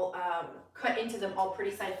all, cut into them all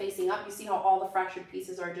pretty side facing up. You see how all the fractured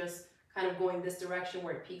pieces are just kind of going this direction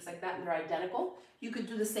where it peaks like that and they're identical? You could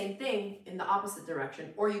do the same thing in the opposite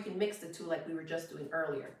direction, or you can mix the two like we were just doing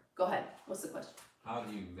earlier. Go ahead, what's the question? How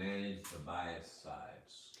do you manage the bias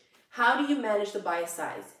sides? How do you manage the bias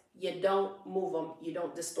sides? You don't move them, you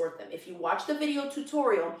don't distort them. If you watch the video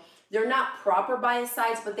tutorial, they're not proper bias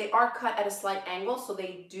sides, but they are cut at a slight angle, so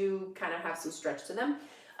they do kind of have some stretch to them.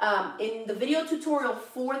 In the video tutorial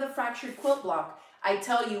for the fractured quilt block, I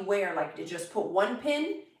tell you where, like, to just put 1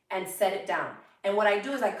 pin and set it down. And what I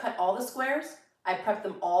do is I cut all the squares, I prep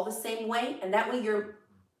them all the same way, and that way you're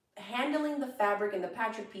handling the fabric and the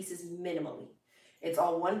patchwork pieces minimally. It's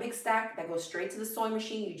all one big stack that goes straight to the sewing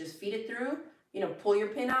machine. You just feed it through, you know, pull your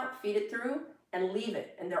pin out, feed it through, and leave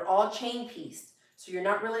it. And they're all chain pieced. So you're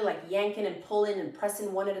not really like yanking and pulling and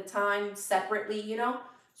pressing one at a time separately, you know?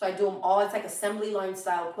 So I do them all, it's like assembly line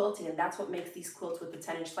style quilting, and that's what makes these quilts with the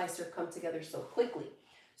 10-inch slicer come together so quickly.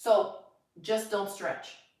 So just don't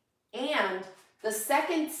stretch. And the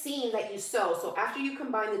second seam that you sew, so after you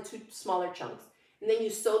combine the 2 smaller chunks, and then you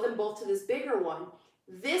sew them both to this bigger one,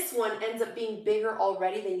 this one ends up being bigger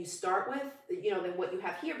already than you start with, you know, than what you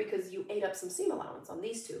have here, because you ate up some seam allowance on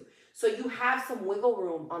these 2. So you have some wiggle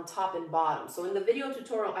room on top and bottom. So in the video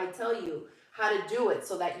tutorial, I tell you how to do it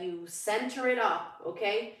so that you center it up,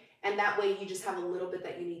 okay? And that way you just have a little bit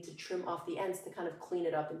that you need to trim off the ends to kind of clean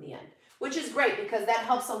it up in the end, which is great because that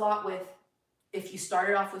helps a lot with if you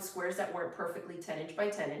started off with squares that weren't perfectly 10-inch by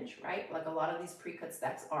 10-inch, right? Like a lot of these pre-cut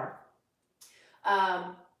stacks are.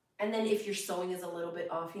 And then if your sewing is a little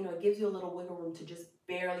bit off, you know, it gives you a little wiggle room to just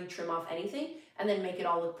barely trim off anything and then make it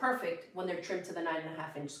all look perfect when they're trimmed to the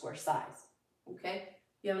 9.5-inch square size. Okay?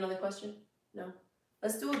 You have another question? No?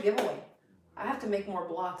 Let's do a giveaway. I have to make more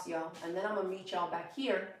blocks, y'all, and then I'm gonna meet y'all back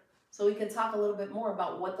here so we can talk a little bit more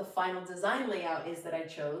about what the final design layout is that I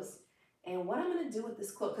chose and what I'm gonna do with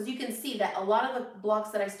this quilt. Because you can see that a lot of the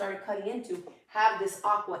blocks that I started cutting into have this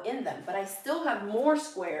aqua in them, but I still have more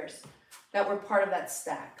squares that were part of that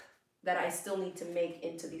stack that I still need to make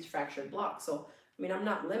into these fractured blocks. So I mean, I'm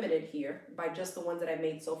not limited here by just the ones that I've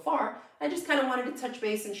made so far. I just kind of wanted to touch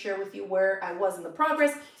base and share with you where I was in the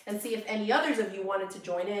progress and see if any others of you wanted to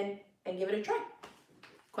join in and give it a try.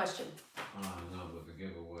 Question? No, but the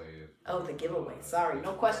giveaway. Oh, the giveaway. Sorry,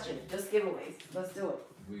 no question. Just giveaways. Let's do it.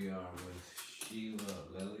 We are with Sheila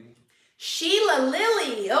Lilly. Sheila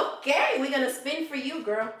Lilly. Okay, we're going to spin for you,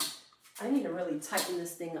 girl. I need to really tighten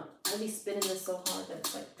this thing up. I'll be spinning this so hard that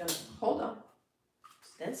it's like gonna, hold on.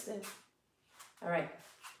 Stand still. All right.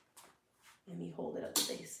 Let me hold it at the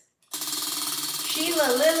base. Sheila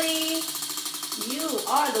Lilly, you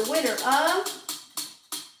are the winner of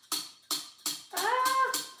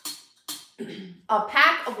a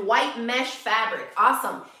pack of white mesh fabric.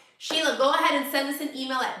 Awesome. Sheila, go ahead and send us an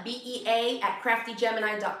email at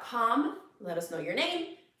bea@craftygemini.com. Let us know your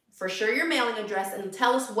name, for sure your mailing address, and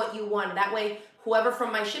tell us what you want. That way, whoever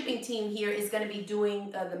from my shipping team here is going to be doing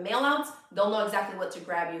the mail outs, they'll know exactly what to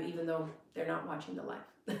grab you, even though they're not watching the live.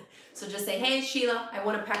 So just say, hey, Sheila, I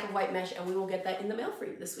want a pack of white mesh, and we will get that in the mail for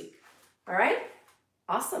you this week. All right?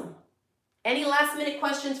 Awesome. Any last minute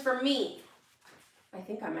questions for me? I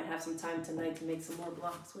think I might have some time tonight to make some more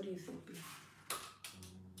blocks. What do you think, B?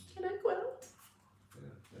 Can I quilt?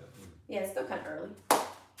 Yeah, it's still kind of early.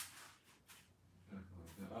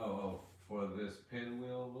 Oh, for this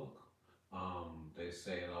pinwheel look, they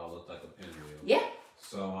say it all looks like a pinwheel. Yeah.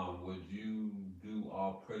 So, would you do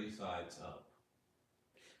all pretty sides up?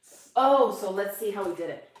 Oh, so let's see how we did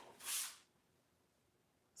it.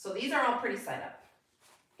 So these are all pretty side up,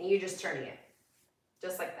 and you're just turning it,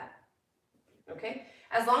 just like that. Okay?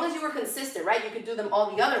 As long as you were consistent, right? You could do them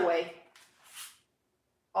all the other way.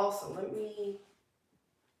 Also,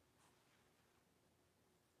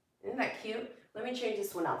 isn't that cute? Let me change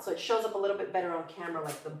this one out so it shows up a little bit better on camera,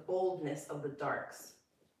 like the boldness of the darks.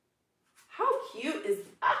 How cute is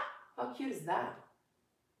that?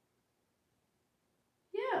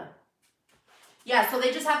 Yeah. Yeah, so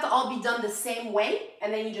they just have to all be done the same way,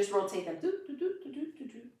 and then you just rotate them.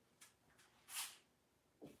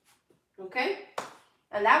 Okay?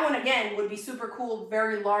 And that one, again, would be super cool,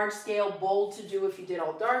 very large scale, bold to do if you did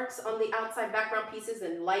all darks on the outside background pieces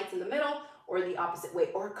and lights in the middle, or the opposite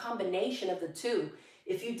way, or a combination of the two.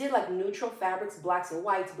 If you did like neutral fabrics, blacks and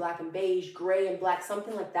whites, black and beige, gray and black,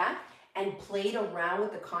 something like that, and played around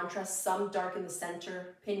with the contrast, some dark in the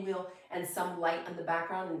center pinwheel and some light on the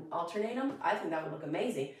background, and alternate them, I think that would look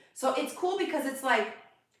amazing. So it's cool because it's like,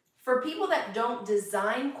 for people that don't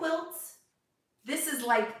design quilts, this is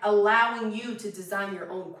like allowing you to design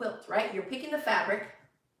your own quilt, right? You're picking the fabric.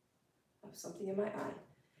 I have something in my eye.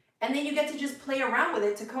 And then you get to just play around with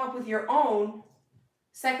it to come up with your own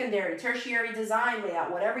secondary, tertiary design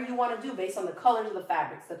layout, whatever you want to do based on the colors of the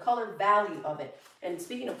fabrics, the color value of it. And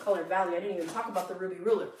speaking of color value, I didn't even talk about the ruby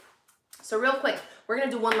ruler. So real quick, we're going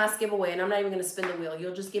to do one last giveaway, and I'm not even going to spin the wheel.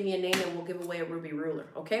 You'll just give me a name and we'll give away a ruby ruler,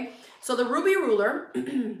 okay? So the ruby ruler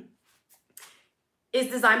is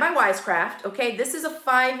designed by Wisecraft, okay? This is a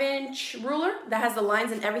 5-inch ruler that has the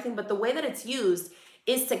lines and everything, but the way that it's used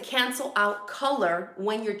is to cancel out color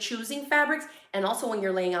when you're choosing fabrics and also when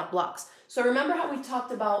you're laying out blocks. So remember how we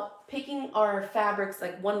talked about picking our fabrics,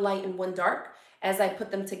 like one light and one dark, as I put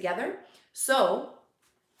them together? So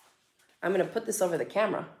I'm gonna put this over the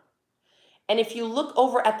camera. And if you look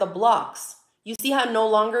over at the blocks, you see how no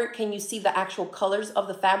longer can you see the actual colors of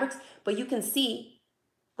the fabrics, but you can see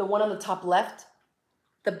the one on the top left,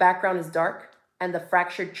 the background is dark and the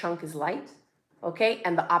fractured chunk is light. Okay,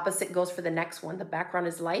 and the opposite goes for the next one. The background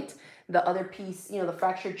is light. The other piece, you know, the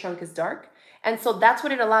fractured chunk is dark. And so that's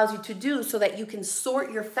what it allows you to do so that you can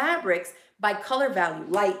sort your fabrics by color value,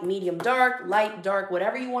 light, medium, dark, light, dark,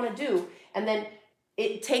 whatever you want to do. And then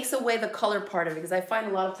it takes away the color part of it, because I find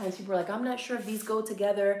a lot of times people are like, I'm not sure if these go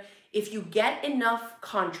together. If you get enough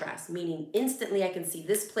contrast, meaning instantly I can see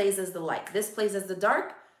this plays as the light, this plays as the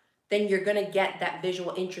dark, then you're going to get that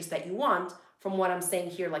visual interest that you want from what I'm saying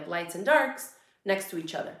here, like lights and darks next to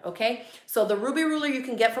each other, okay? So the ruby ruler you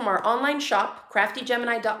can get from our online shop,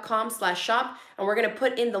 craftygemini.com/shop, and we're gonna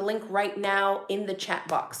put in the link right now in the chat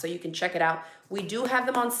box so you can check it out. We do have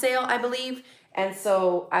them on sale, I believe, and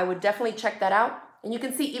so I would definitely check that out. And you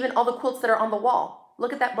can see even all the quilts that are on the wall.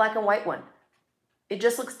 Look at that black and white one. It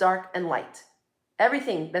just looks dark and light.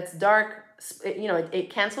 Everything that's dark, you know, it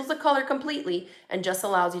cancels the color completely and just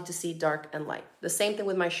allows you to see dark and light. The same thing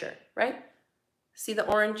with my shirt, right? See the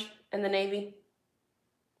orange and the navy?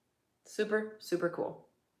 Super, super cool.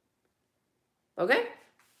 Okay?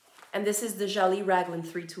 And this is the Jolie Raglan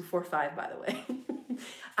 3245, by the way.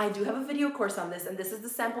 I do have a video course on this, and this is the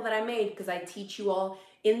sample that I made because I teach you all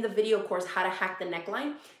in the video course how to hack the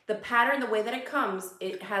neckline. The pattern, the way that it comes,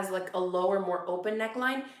 it has like a lower, more open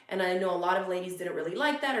neckline, and I know a lot of ladies didn't really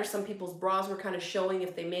like that, or some people's bras were kind of showing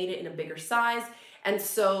if they made it in a bigger size. And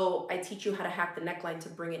so I teach you how to hack the neckline to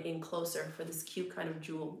bring it in closer for this cute kind of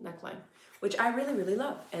jewel neckline, which I really, really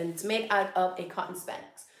love. And it's made out of a cotton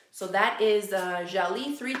spandex. So that is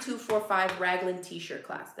Jali 3245 Raglan t-shirt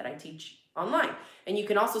class that I teach online. And you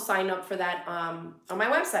can also sign up for that on my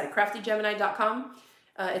website at craftygemini.com.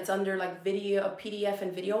 It's under like video, PDF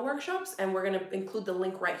and video workshops. And we're gonna include the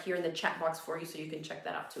link right here in the chat box for you so you can check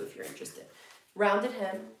that out too if you're interested. Rounded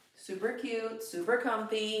hem, super cute, super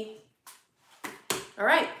comfy. All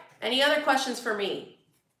right, any other questions for me?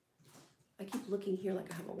 I keep looking here like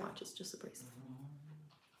I have a watch, it's just a bracelet.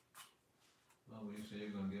 Well, you say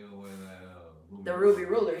you're gonna give away that ruby. The ruby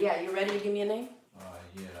ruler, yeah, you ready to give me a name?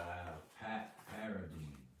 Yeah, I have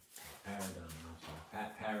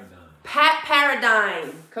Paradigm. Pat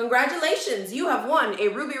Paradigm. Congratulations, you have won a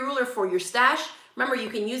ruby ruler for your stash. Remember, you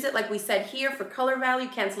can use it like we said here for color value,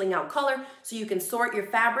 canceling out color, so you can sort your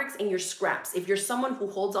fabrics and your scraps. If you're someone who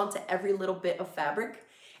holds on to every little bit of fabric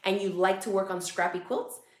and you like to work on scrappy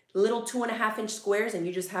quilts, little 2.5-inch squares, and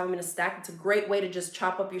you just have them in a stack, it's a great way to just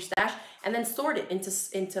chop up your stash and then sort it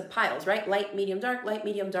into piles, right? Light, medium, dark, light,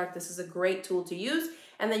 medium, dark. This is a great tool to use.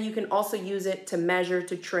 And then you can also use it to measure,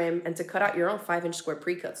 to trim, and to cut out your own 5-inch square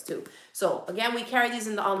pre-cuts too. So again, we carry these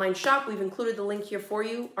in the online shop. We've included the link here for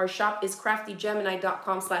you. Our shop is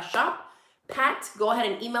craftygemini.com/shop. Pat, go ahead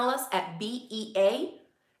and email us at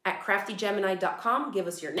bea@craftygemini.com. Give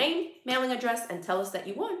us your name, mailing address, and tell us that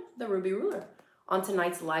you won the ruby ruler on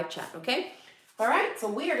tonight's live chat, okay? All right, so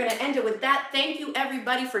we are gonna end it with that. Thank you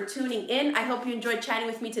everybody for tuning in. I hope you enjoyed chatting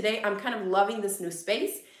with me today. I'm kind of loving this new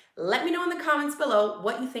space. Let me know in the comments below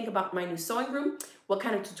what you think about my new sewing room, what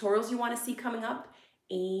kind of tutorials you want to see coming up,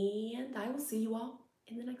 and I will see you all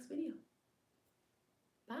in the next video.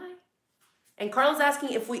 Bye. And Carla's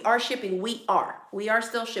asking if we are shipping. We are. We are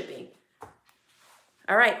still shipping.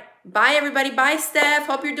 All right. Bye, everybody. Bye, Steph.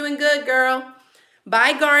 Hope you're doing good, girl.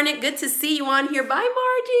 Bye, Garnet. Good to see you on here. Bye,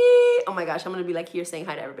 Margie. Oh, my gosh. I'm going to be like here saying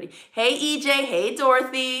hi to everybody. Hey, EJ. Hey,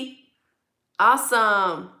 Dorothy.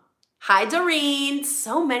 Awesome. Hi, Doreen.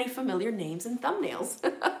 So many familiar names and thumbnails.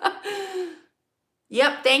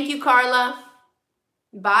 Yep, thank you, Carla.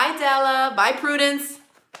 Bye, Della. Bye, Prudence.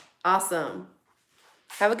 Awesome.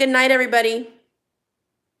 Have a good night, everybody.